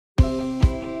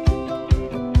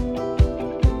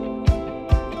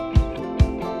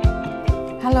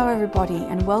everybody,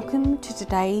 and welcome to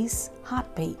today's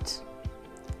Heartbeat.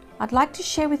 I'd like to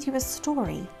share with you a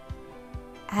story,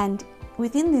 and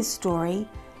within this story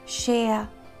share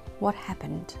what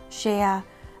happened, share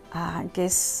I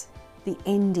guess the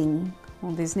ending.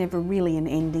 Well, there's never really an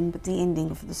ending, but the ending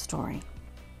of the story.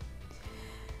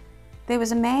 There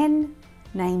was a man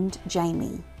named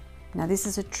Jamie. Now this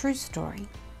is a true story.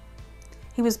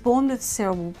 He was born with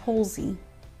cerebral palsy,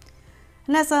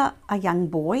 and as a young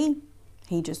boy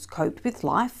he just coped with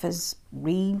life as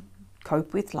we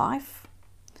cope with life.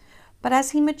 But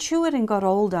as he matured and got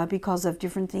older, because of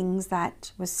different things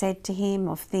that were said to him,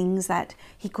 of things that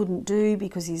he couldn't do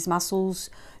because his muscles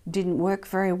didn't work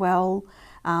very well,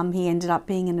 he ended up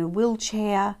being in a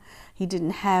wheelchair. He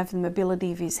didn't have the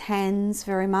mobility of his hands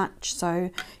very much,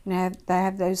 so they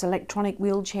have those electronic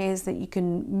wheelchairs that you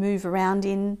can move around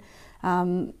in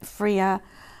freer.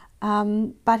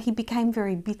 But he became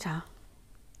very bitter.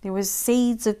 There was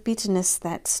seeds of bitterness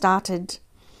that started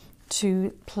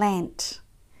to plant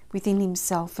within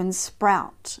himself and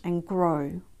sprout and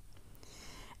grow.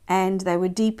 And they were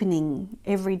deepening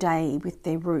every day with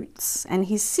their roots. And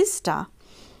his sister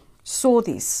saw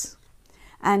this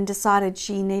and decided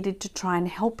she needed to try and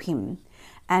help him.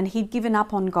 And he'd given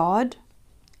up on God,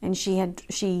 and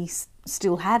she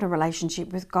still had a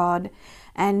relationship with God,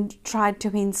 and tried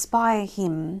to inspire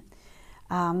him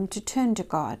to turn to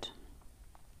God.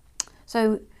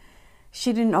 So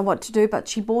she didn't know what to do, but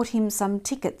she bought him some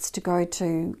tickets to go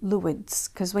to Lourdes,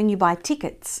 because when you buy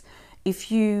tickets,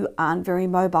 if you aren't very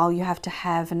mobile, you have to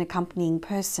have an accompanying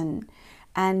person.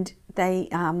 And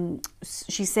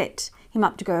she set him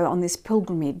up to go on this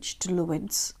pilgrimage to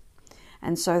Lourdes.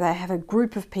 And so they have a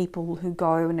group of people who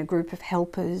go and a group of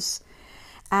helpers.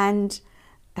 And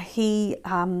he,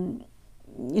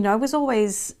 was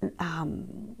always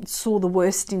saw the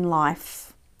worst in life.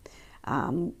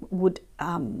 Would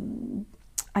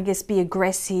I guess be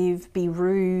aggressive, be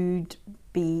rude,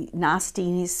 be nasty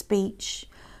in his speech,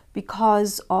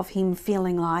 because of him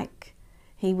feeling like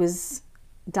he was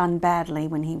done badly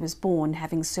when he was born,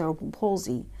 having cerebral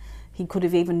palsy. He could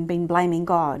have even been blaming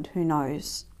God, who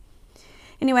knows.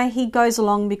 Anyway, he goes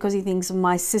along because he thinks,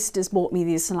 my sister's bought me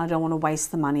this and I don't want to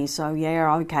waste the money, so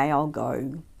yeah, okay, I'll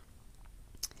go.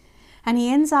 And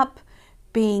he ends up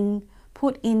being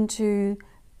put into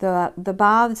the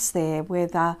baths there, where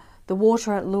the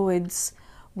water at Lourdes,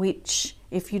 which,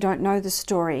 if you don't know the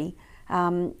story,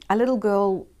 a little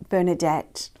girl,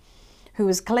 Bernadette, who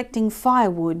was collecting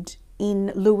firewood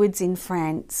in Lourdes in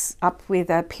France, up where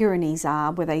the Pyrenees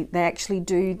are, where they actually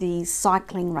do these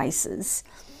cycling races,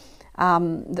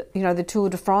 the Tour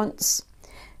de France,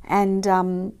 and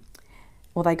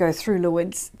or they go through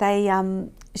Lourdes.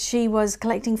 She was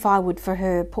collecting firewood for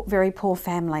her very poor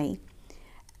family,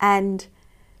 and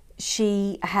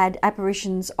she had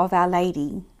apparitions of Our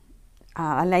Lady.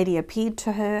 Our Lady appeared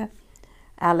to her.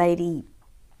 Our Lady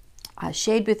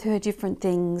shared with her different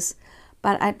things,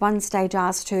 but at one stage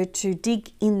asked her to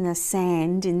dig in the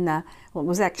sand, it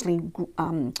was actually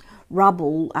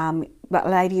rubble. But Our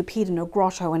Lady appeared in a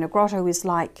grotto, and a grotto is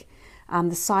like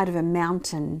the side of a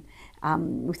mountain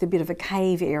with a bit of a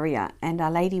cave area, and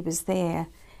Our Lady was there.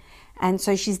 And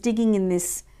so she's digging in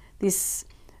this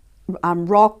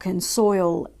rock and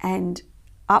soil, and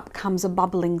up comes a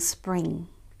bubbling spring.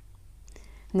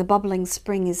 And the bubbling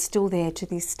spring is still there to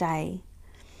this day.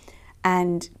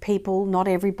 And people, not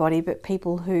everybody, but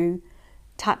people who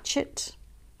touch it,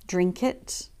 drink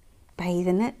it, bathe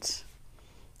in it,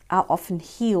 are often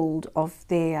healed of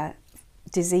their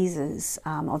diseases,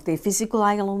 of their physical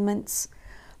ailments.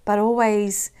 But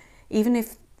always, even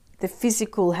if the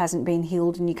physical hasn't been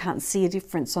healed and you can't see a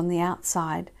difference on the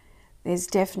outside, there's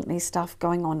definitely stuff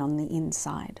going on the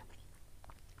inside.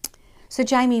 So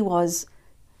Jamie was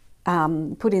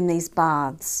put in these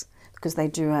baths, because they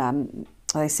do,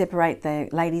 they separate the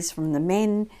ladies from the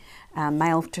men,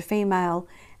 male to female,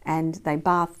 and they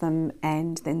bath them,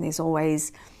 and then there's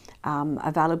always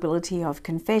availability of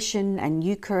confession and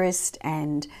Eucharist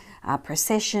and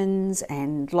processions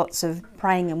and lots of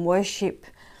praying and worship,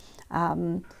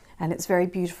 and it's very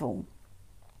beautiful.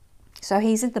 So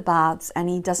he's in the baths and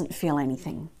he doesn't feel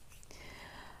anything.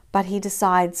 But he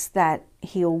decides that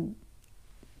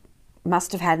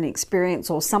must have had an experience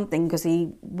or something, because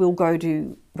he will go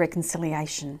to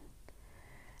reconciliation.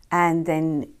 And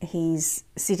then he's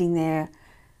sitting there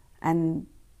and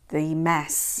the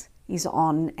Mass is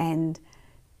on, and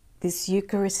this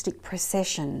Eucharistic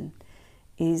procession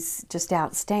is just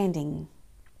outstanding.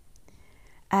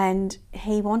 And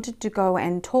he wanted to go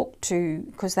and talk to,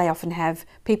 because they often have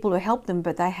people who help them,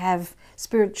 but they have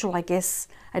spiritual, I guess,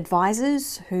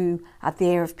 advisors who are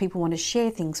there if people want to share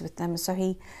things with them. So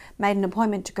he made an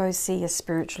appointment to go see a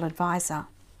spiritual advisor.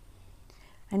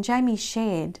 And Jamie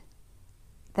shared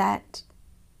that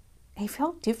he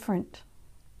felt different.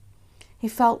 He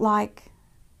felt like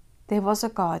there was a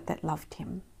God that loved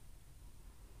him.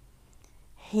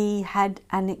 He had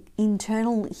an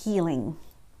internal healing,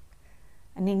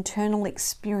 an internal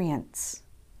experience.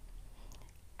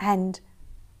 And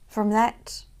from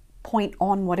that point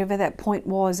on, whatever that point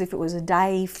was, if it was a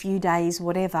day, few days,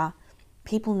 whatever,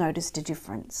 people noticed a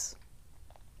difference.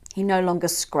 He no longer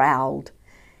scowled.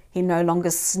 He no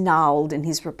longer snarled in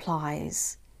his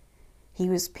replies. He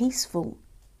was peaceful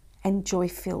and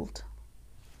joy-filled.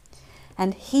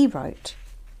 And he wrote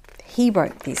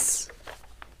this.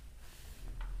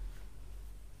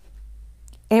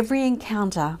 Every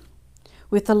encounter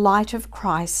with the light of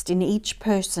Christ in each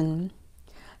person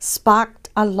sparked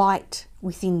a light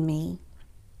within me.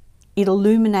 It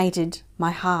illuminated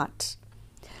my heart,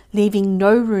 leaving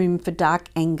no room for dark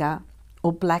anger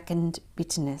or blackened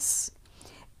bitterness.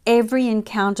 Every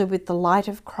encounter with the light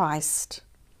of Christ,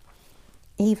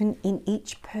 even in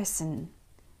each person,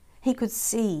 he could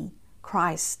see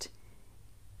Christ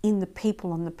in the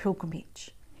people on the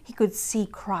pilgrimage. He could see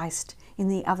Christ in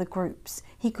the other groups.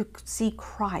 He could see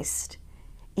Christ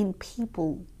in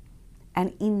people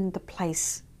and in the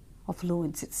place of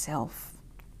Lourdes itself.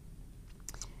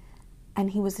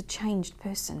 And he was a changed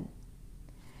person.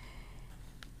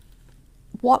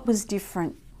 What was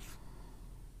different?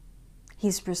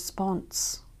 His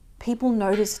response. People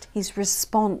noticed his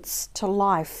response to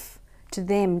life, to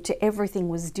them, to everything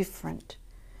was different,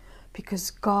 because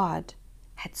God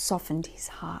had softened his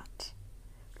heart.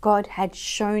 God had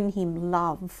shown him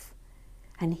love,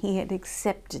 and he had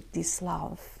accepted this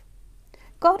love.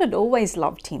 God had always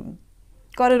loved him.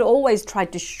 God had always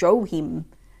tried to show him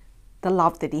the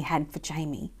love that he had for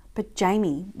Jamie. But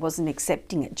Jamie wasn't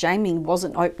accepting it. Jamie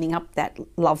wasn't opening up that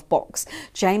love box.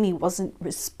 Jamie wasn't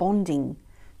responding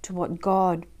to what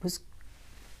God was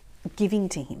giving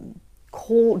to him,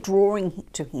 drawing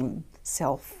to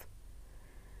himself.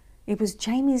 It was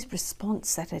Jamie's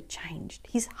response that had changed.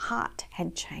 His heart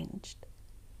had changed.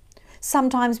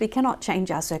 Sometimes we cannot change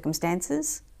our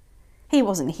circumstances. He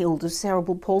wasn't healed of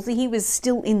cerebral palsy. He was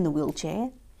still in the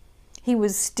wheelchair. He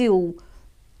was still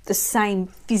the same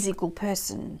physical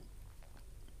person.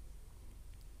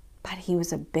 But he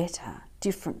was a better,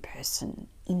 different person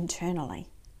internally.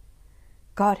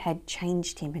 God had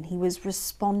changed him and he was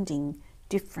responding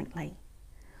differently.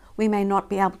 We may not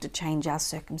be able to change our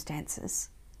circumstances,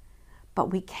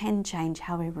 but we can change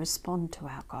how we respond to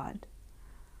our God.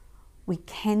 We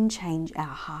can change our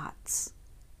hearts.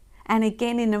 And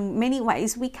again, in many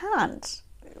ways, we can't.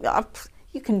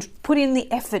 You can put in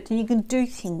the effort and you can do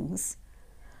things,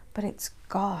 but it's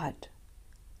God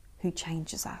who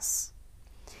changes us.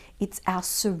 It's our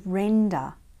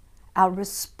surrender, our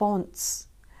response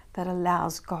that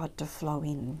allows God to flow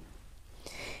in.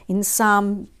 In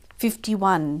Psalm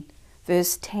 51,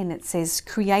 verse 10, it says,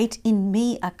 "Create in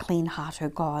me a clean heart, O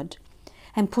God,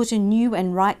 and put a new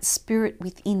and right spirit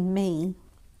within me."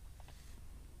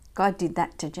 God did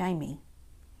that to Jamie.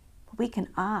 We can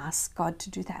ask God to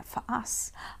do that for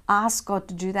us. Ask God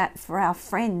to do that for our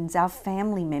friends, our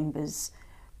family members,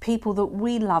 people that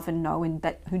we love and know and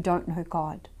that who don't know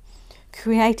God.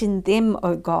 Create in them,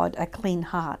 O God, a clean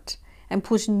heart and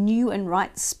put a new and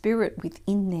right spirit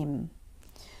within them.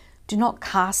 Do not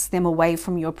cast them away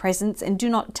from your presence and do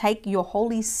not take your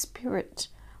Holy Spirit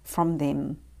from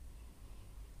them.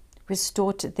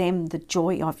 Restore to them the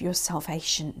joy of your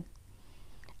salvation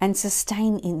and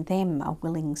sustain in them a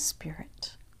willing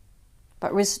spirit.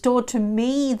 But restore to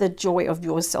me the joy of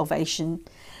your salvation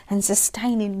and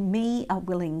sustain in me a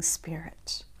willing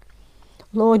spirit.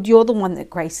 Lord, you're the one that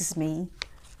graces me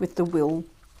with the will.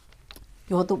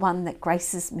 You're the one that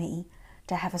graces me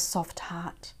to have a soft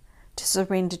heart, to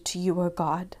surrender to you, O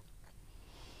God.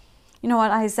 You know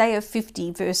what, Isaiah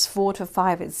 50 verse 4 to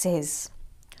 5, it says,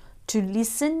 "To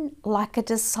listen like a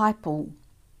disciple,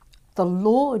 the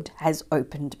Lord has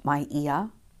opened my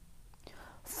ear.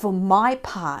 For my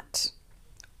part,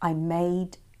 I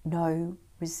made no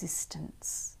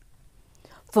resistance.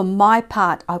 For my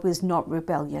part, I was not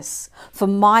rebellious. For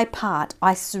my part,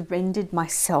 I surrendered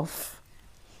myself."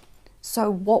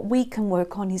 So what we can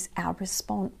work on is our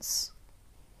response.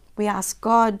 We ask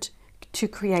God to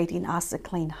create in us a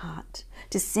clean heart,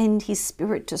 to send his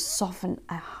Spirit to soften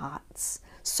our hearts,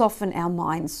 soften our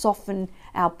minds, soften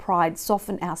our pride,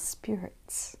 soften our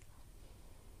spirits.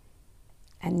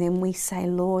 And then we say,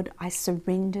 Lord, I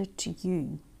surrender to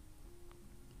you.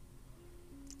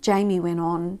 Jamie went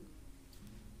on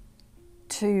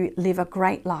to live a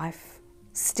great life,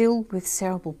 still with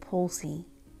cerebral palsy,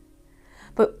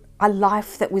 but a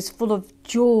life that was full of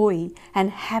joy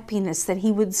and happiness that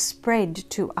he would spread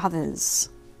to others.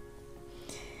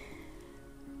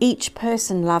 Each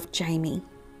person loved Jamie,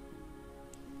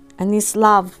 and this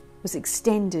love was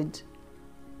extended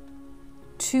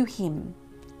to him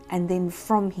and then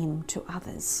from him to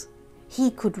others.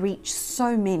 He could reach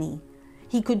so many.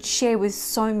 He could share with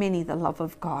so many the love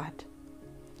of God,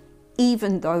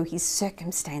 even though his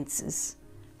circumstances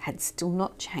had still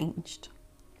not changed.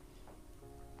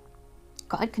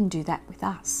 God can do that with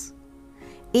us.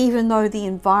 Even though the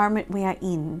environment we are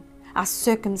in, our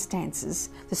circumstances,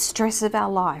 the stress of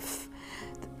our life,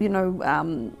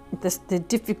 the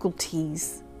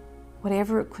difficulties,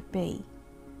 whatever it could be,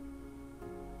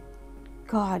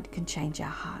 God can change our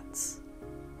hearts.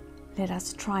 Let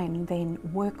us try and then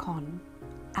work on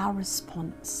our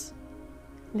response.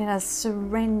 Let us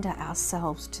surrender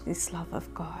ourselves to this love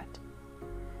of God.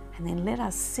 And then let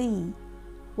us see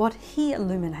what He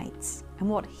illuminates and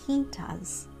what He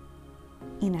does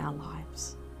in our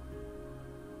lives.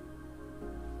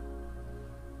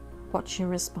 What's your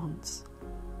response?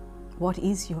 What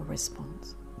is your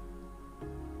response?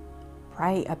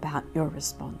 Pray about your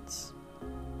response.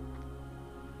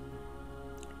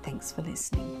 Thanks for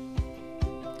listening.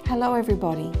 Hello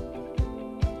everybody.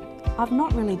 I've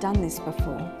not really done this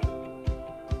before,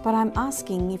 but I'm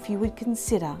asking if you would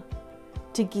consider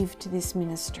to give to this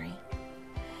ministry.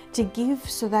 To give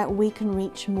so that we can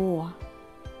reach more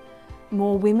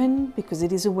women, because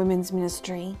it is a women's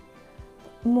ministry,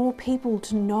 more people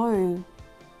to know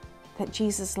that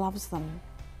Jesus loves them,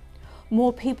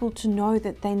 more people to know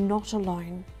that they're not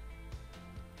alone.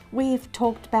 We've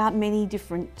talked about many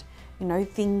different,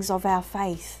 things of our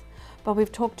faith, but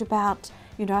we've talked about,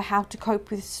 how to cope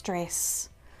with stress,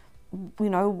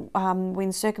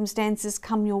 when circumstances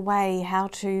come your way, how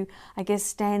to,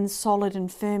 stand solid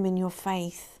and firm in your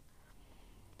faith.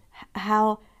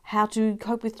 How to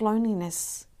cope with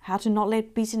loneliness, how to not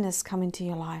let bitterness come into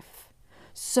your life.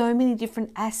 So many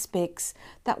different aspects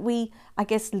that we,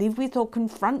 live with or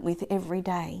confront with every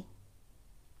day.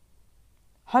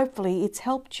 Hopefully it's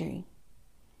helped you.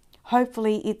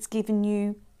 Hopefully it's given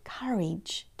you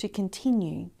courage to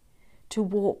continue to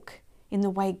walk in the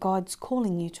way God's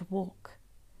calling you to walk.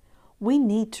 We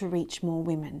need to reach more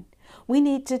women. We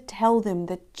need to tell them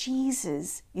that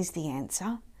Jesus is the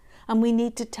answer. And we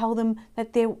need to tell them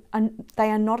that they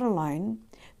are not alone.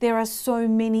 There are so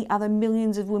many other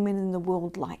millions of women in the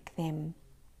world like them.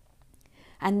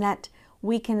 And that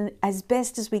we can, as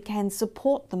best as we can,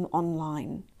 support them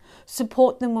online.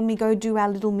 Support them when we go do our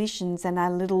little missions and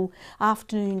our little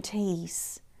afternoon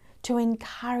teas. To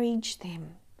encourage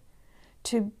them.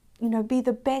 To, be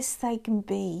the best they can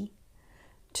be.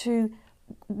 To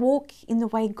walk in the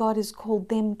way God has called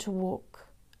them to walk.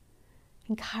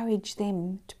 Encourage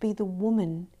them to be the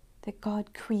woman that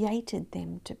God created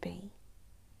them to be.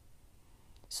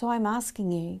 So I'm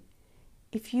asking you,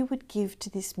 if you would give to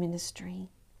this ministry.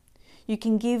 You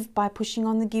can give by pushing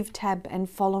on the Give tab and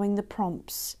following the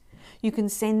prompts. You can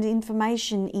send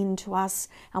information in to us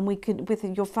and we could, with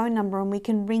your phone number, and we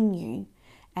can ring you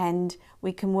and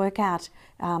we can work out,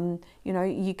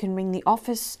 you can ring the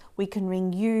office, we can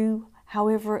ring you,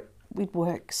 however it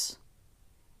works.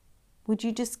 Would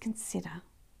you just consider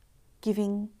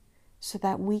giving so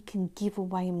that we can give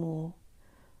away more?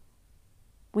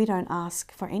 We don't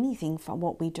ask for anything for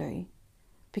what we do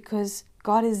because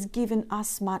God has given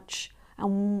us much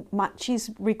and much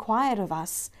is required of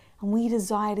us, and we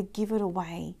desire to give it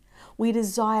away. We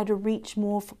desire to reach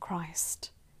more for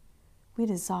Christ. We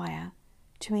desire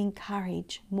to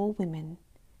encourage more women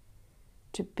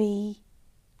to be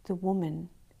the woman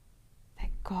that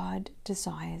God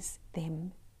desires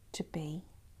them to be.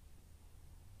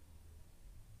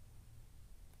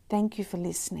 Thank you for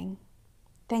listening.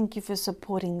 Thank you for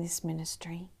supporting this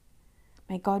ministry.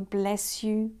 May God bless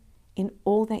you in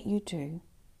all that you do.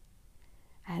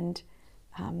 And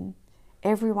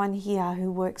everyone here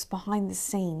who works behind the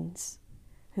scenes,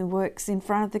 who works in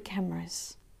front of the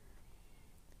cameras,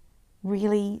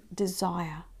 really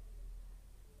desire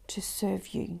to serve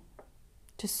you,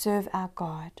 to serve our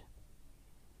God.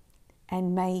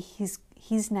 And may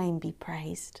His name be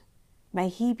praised. May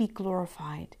He be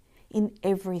glorified in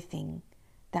everything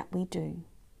that we do.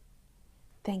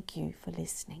 Thank you for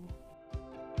listening.